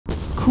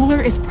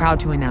KULR is proud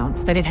to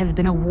announce that it has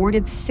been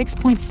awarded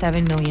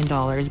 $6.7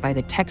 million by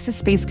the Texas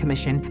Space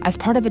Commission as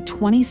part of a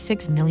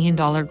 $26 million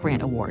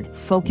grant award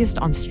focused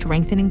on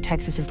strengthening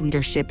Texas's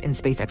leadership in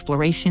space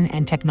exploration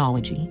and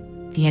technology.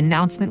 The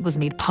announcement was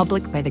made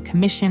public by the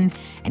Commission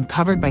and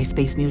covered by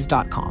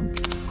spacenews.com.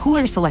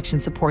 KULR's selection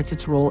supports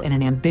its role in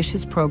an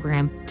ambitious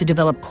program to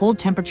develop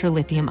cold-temperature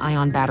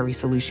lithium-ion battery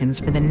solutions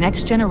for the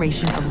next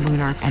generation of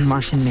lunar and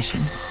Martian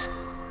missions.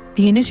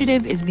 The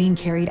initiative is being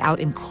carried out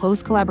in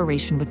close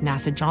collaboration with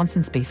NASA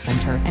Johnson Space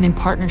Center and in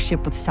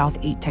partnership with South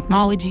 8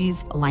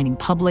 Technologies, aligning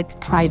public,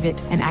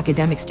 private, and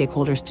academic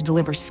stakeholders to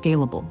deliver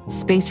scalable,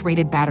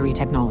 space-rated battery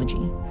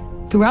technology.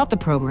 Throughout the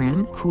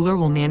program, KULR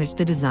will manage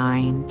the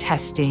design,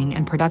 testing,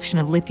 and production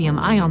of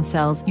lithium-ion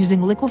cells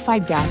using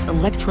liquefied gas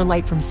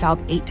electrolyte from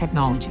South 8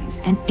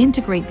 Technologies and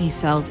integrate these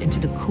cells into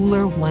the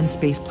KULR ONE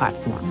Space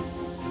platform.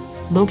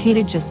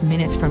 Located just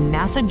minutes from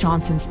NASA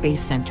Johnson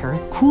Space Center,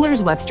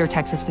 KULR's Webster,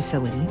 Texas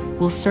facility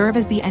will serve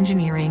as the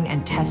engineering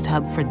and test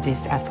hub for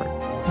this effort.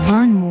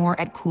 Learn more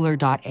at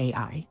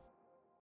KULR.ai.